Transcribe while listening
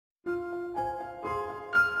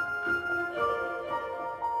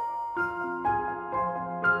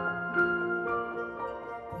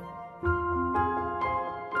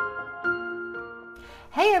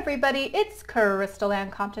Hey everybody, it's Crystal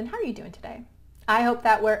and Compton. How are you doing today? I hope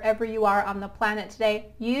that wherever you are on the planet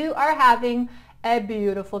today, you are having a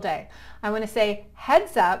beautiful day. I want to say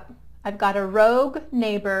heads up, I've got a rogue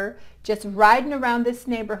neighbor just riding around this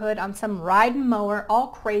neighborhood on some riding mower, all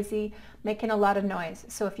crazy, making a lot of noise.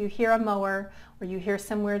 So if you hear a mower or you hear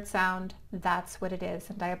some weird sound, that's what it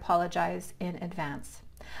is, and I apologize in advance.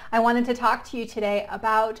 I wanted to talk to you today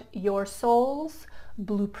about your soul's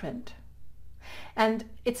blueprint. And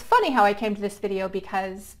it's funny how I came to this video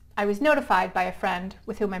because I was notified by a friend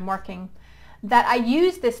with whom I'm working that I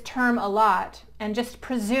use this term a lot and just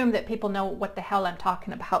presume that people know what the hell I'm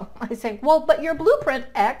talking about. I say, well, but your blueprint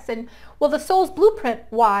X, and well, the soul's blueprint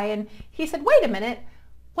Y. And he said, wait a minute,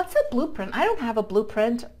 what's a blueprint? I don't have a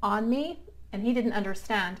blueprint on me. And he didn't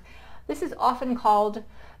understand. This is often called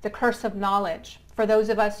the curse of knowledge. For those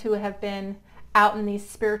of us who have been out in these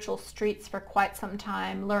spiritual streets for quite some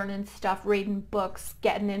time, learning stuff, reading books,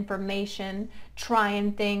 getting information,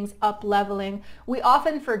 trying things, up-leveling, we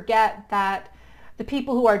often forget that the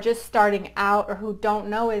people who are just starting out or who don't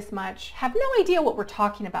know as much have no idea what we're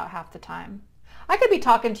talking about half the time. I could be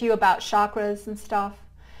talking to you about chakras and stuff,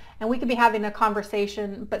 and we could be having a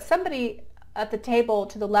conversation, but somebody at the table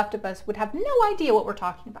to the left of us would have no idea what we're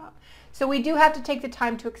talking about. So we do have to take the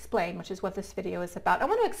time to explain, which is what this video is about. I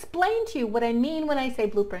want to explain to you what I mean when I say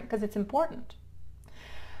blueprint, because it's important.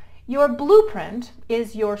 Your blueprint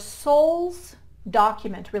is your soul's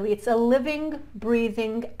document, really. It's a living,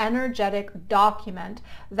 breathing, energetic document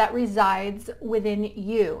that resides within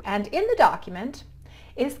you. And in the document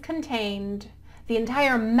is contained the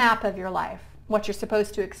entire map of your life, what you're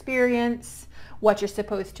supposed to experience, what you're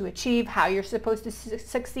supposed to achieve, how you're supposed to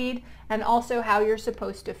succeed, and also how you're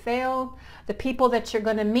supposed to fail. The people that you're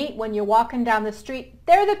going to meet when you're walking down the street,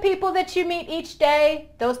 they're the people that you meet each day.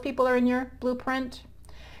 Those people are in your blueprint.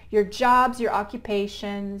 Your jobs, your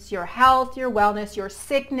occupations, your health, your wellness, your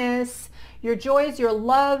sickness, your joys, your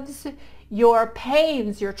loves, your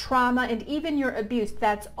pains, your trauma, and even your abuse.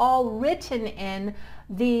 That's all written in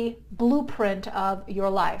the blueprint of your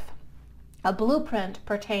life. A blueprint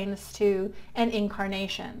pertains to an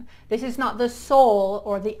incarnation. This is not the soul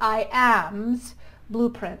or the I am's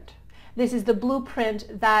blueprint. This is the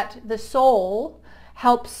blueprint that the soul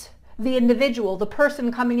helps the individual, the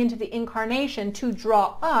person coming into the incarnation, to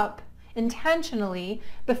draw up intentionally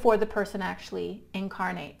before the person actually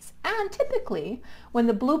incarnates. And typically, when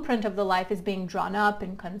the blueprint of the life is being drawn up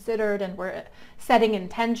and considered and we're setting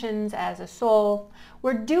intentions as a soul,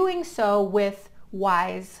 we're doing so with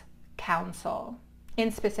wise counsel. In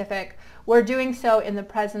specific, we're doing so in the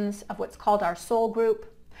presence of what's called our soul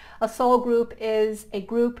group. A soul group is a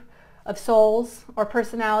group of souls or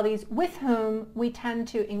personalities with whom we tend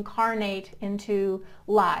to incarnate into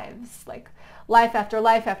lives. Like life after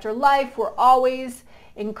life after life, we're always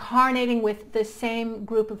incarnating with the same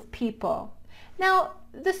group of people. Now,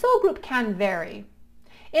 the soul group can vary.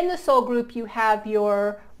 In the soul group, you have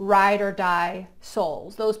your ride or die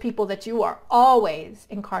souls, those people that you are always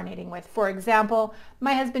incarnating with. For example,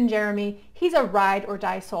 my husband Jeremy, he's a ride or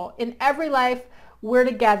die soul. In every life, we're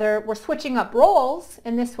together, we're switching up roles.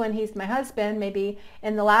 In this one, he's my husband. Maybe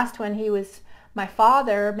in the last one, he was my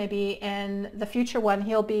father. Maybe in the future one,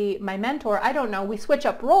 he'll be my mentor. I don't know. We switch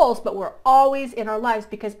up roles, but we're always in our lives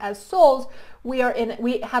because as souls, we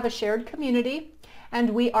have a shared community,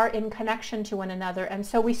 and we are in connection to one another, and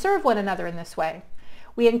so we serve one another in this way.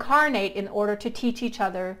 We incarnate in order to teach each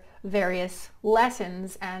other various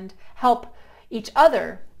lessons and help each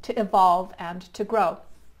other to evolve and to grow.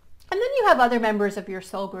 And then you have other members of your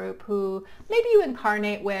soul group who maybe you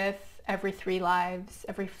incarnate with every 3 lives,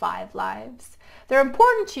 every 5 lives. They're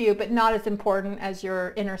important to you, but not as important as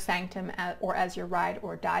your inner sanctum or as your ride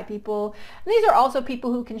or die people. And these are also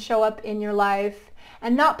people who can show up in your life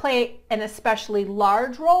and not play an especially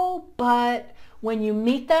large role, but when you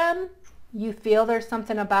meet them, you feel there's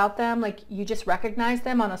something about them, like you just recognize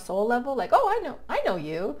them on a soul level, like, oh, I know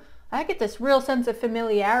you. I get this real sense of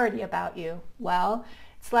familiarity about you. Well,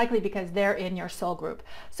 it's likely because they're in your soul group.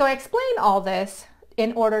 So I explain all this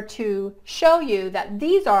in order to show you that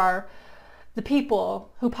these are the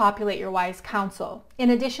people who populate your wise counsel, in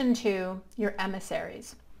addition to your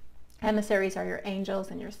emissaries. Emissaries are your angels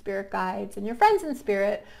and your spirit guides and your friends in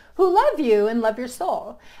spirit who love you and love your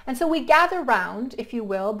soul. And so we gather round, if you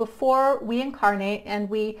will, before we incarnate, and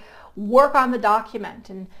we work on the document.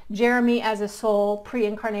 And Jeremy, as a soul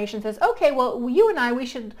pre-incarnation, says, okay, well, you and I, we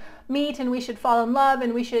should meet and we should fall in love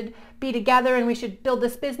and we should be together and we should build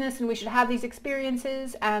this business and we should have these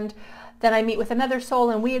experiences. And then I meet with another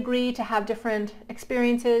soul and we agree to have different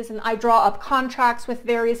experiences, and I draw up contracts with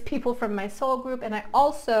various people from my soul group, and I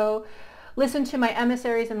also listen to my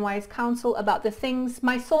emissaries and wise counsel about the things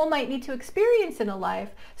my soul might need to experience in a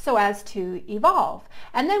life so as to evolve.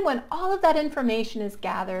 And then when all of that information is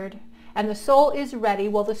gathered and the soul is ready,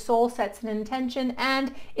 well, the soul sets an intention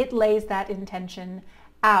and it lays that intention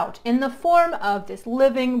out in the form of this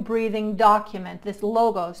living, breathing document, this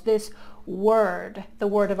logos, this word, the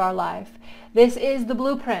word of our life. This is the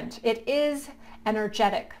blueprint. It is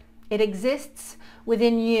energetic. It exists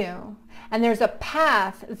within you. And there's a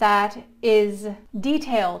path that is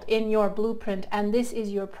detailed in your blueprint, and this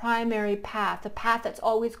is your primary path, the path that's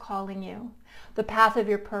always calling you, the path of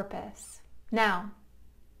your purpose. Now,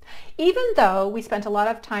 even though we spent a lot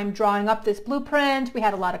of time drawing up this blueprint, we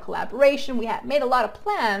had a lot of collaboration, we had made a lot of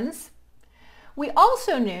plans, we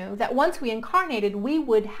also knew that once we incarnated, we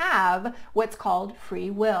would have what's called free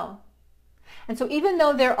will. And so even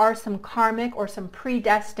though there are some karmic or some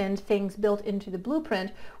predestined things built into the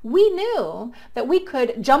blueprint, we knew that we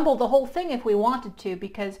could jumble the whole thing if we wanted to,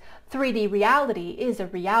 because 3D reality is a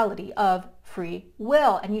reality of free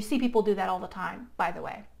will. And you see people do that all the time, by the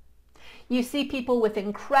way. You see people with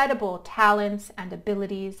incredible talents and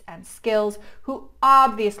abilities and skills who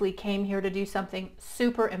obviously came here to do something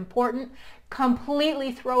super important,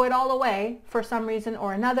 completely throw it all away for some reason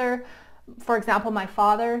or another. For example, my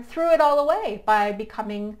father threw it all away by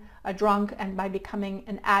becoming a drunk and by becoming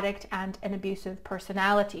an addict and an abusive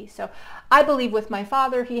personality. So I believe with my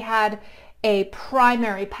father, he had a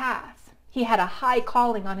primary path. He had a high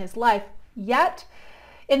calling on his life, yet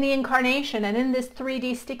in the incarnation and in this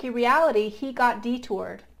 3D sticky reality, he got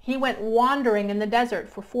detoured. He went wandering in the desert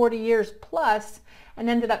for 40 years plus and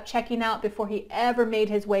ended up checking out before he ever made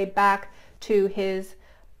his way back to his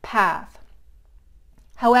path.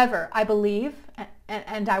 However, I believe,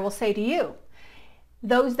 and I will say to you,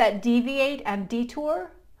 those that deviate and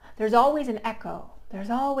detour, there's always an echo.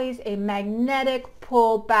 There's always a magnetic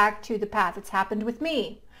pull back to the path. It's happened with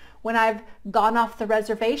me. When I've gone off the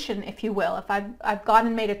reservation, if you will, if I've gone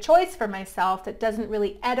and made a choice for myself that doesn't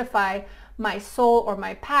really edify my soul or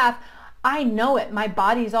my path, I know it. My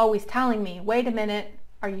body's always telling me, wait a minute,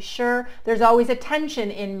 are you sure? There's always a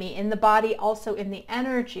tension in me, in the body, also in the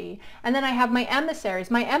energy. And then I have my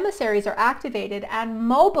emissaries. My emissaries are activated and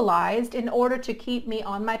mobilized in order to keep me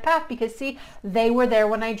on my path because, see, they were there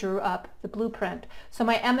when I drew up the blueprint. So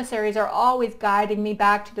my emissaries are always guiding me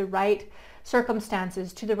back to the right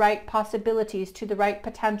circumstances, to the right possibilities, to the right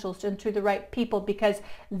potentials, and to the right people because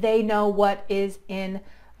they know what is in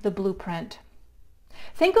the blueprint.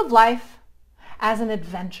 Think of life as an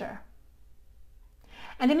adventure.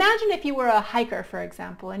 And imagine if you were a hiker, for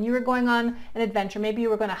example, and you were going on an adventure. Maybe you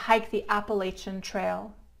were going to hike the Appalachian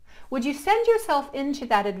Trail. Would you send yourself into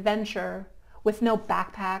that adventure with no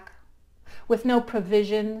backpack, with no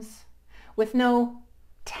provisions, with no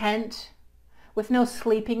tent, with no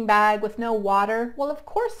sleeping bag, with no water? Well, of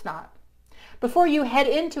course not. Before you head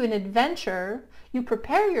into an adventure, you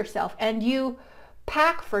prepare yourself and you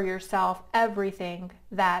pack for yourself everything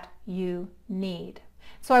that you need.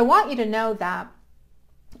 So I want you to know that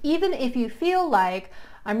even if you feel like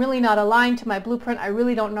I'm really not aligned to my blueprint, I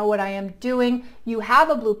really don't know what I am doing, you have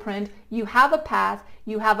a blueprint, you have a path,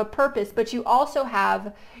 you have a purpose, but you also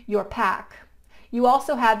have your pack. You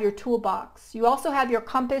also have your toolbox. You also have your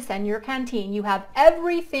compass and your canteen. You have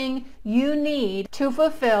everything you need to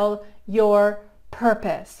fulfill your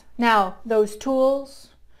purpose. Now, those tools,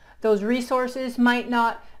 those resources might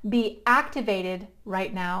not be activated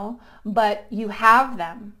right now, but you have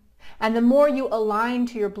them. And the more you align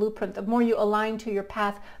to your blueprint, the more you align to your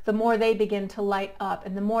path, the more they begin to light up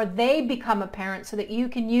and the more they become apparent so that you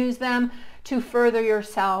can use them to further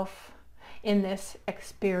yourself in this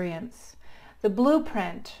experience. The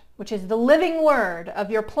blueprint, which is the living word of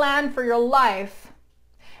your plan for your life,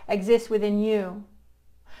 exists within you.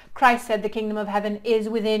 Christ said the kingdom of heaven is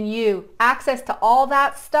within you. Access to all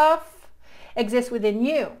that stuff exists within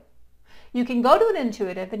you. You can go to an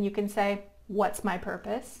intuitive and you can say, what's my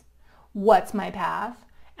purpose? What's my path?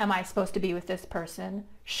 Am I supposed to be with this person?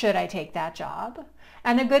 Should I take that job?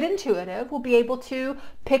 And a good intuitive will be able to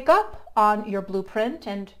pick up on your blueprint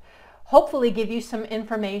and hopefully give you some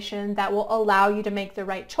information that will allow you to make the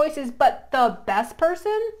right choices. But the best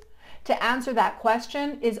person to answer that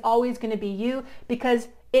question is always going to be you because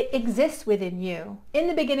it exists within you. In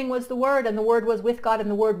the beginning was the Word, and the Word was with God, and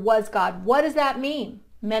the Word was God. What does that mean?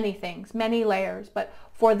 Many things, many layers. But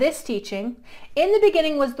for this teaching, in the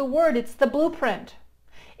beginning was the Word. It's the blueprint.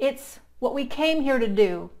 It's what we came here to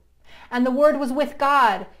do. And the Word was with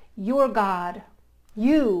God, your God,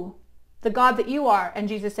 you, the God that you are. And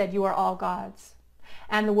Jesus said, you are all gods.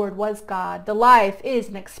 and the Word was God. The life is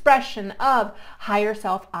an expression of higher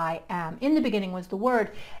self, I am. In the beginning was the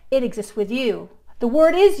Word. It exists with you. The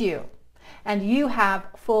Word is you, and you have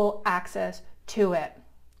full access to it.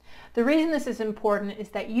 The reason this is important is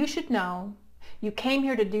that you should know you came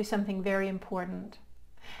here to do something very important,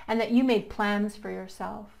 and that you made plans for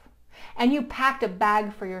yourself, and you packed a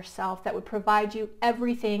bag for yourself that would provide you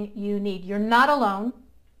everything you need. You're not alone.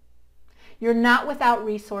 You're not without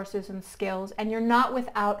resources and skills, and you're not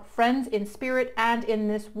without friends in spirit and in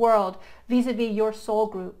this world vis-a-vis your soul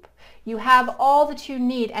group. You have all that you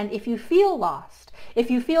need, and if you feel lost, if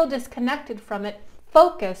you feel disconnected from it,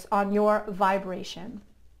 focus on your vibration.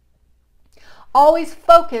 Always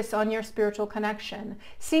focus on your spiritual connection.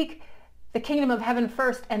 Seek the kingdom of heaven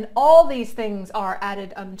first, and all these things are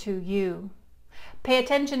added unto you. Pay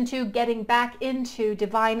attention to getting back into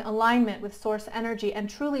divine alignment with source energy and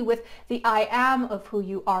truly with the I am of who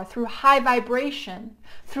you are through high vibration,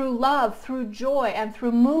 through love, through joy, and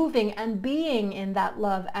through moving and being in that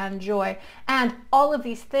love and joy. And all of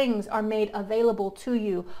these things are made available to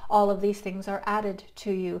you. All of these things are added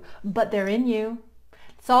to you, but they're in you.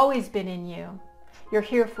 It's always been in you. You're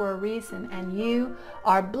here for a reason, and you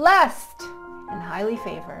are blessed and highly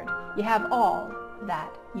favored. You have all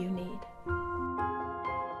that you need.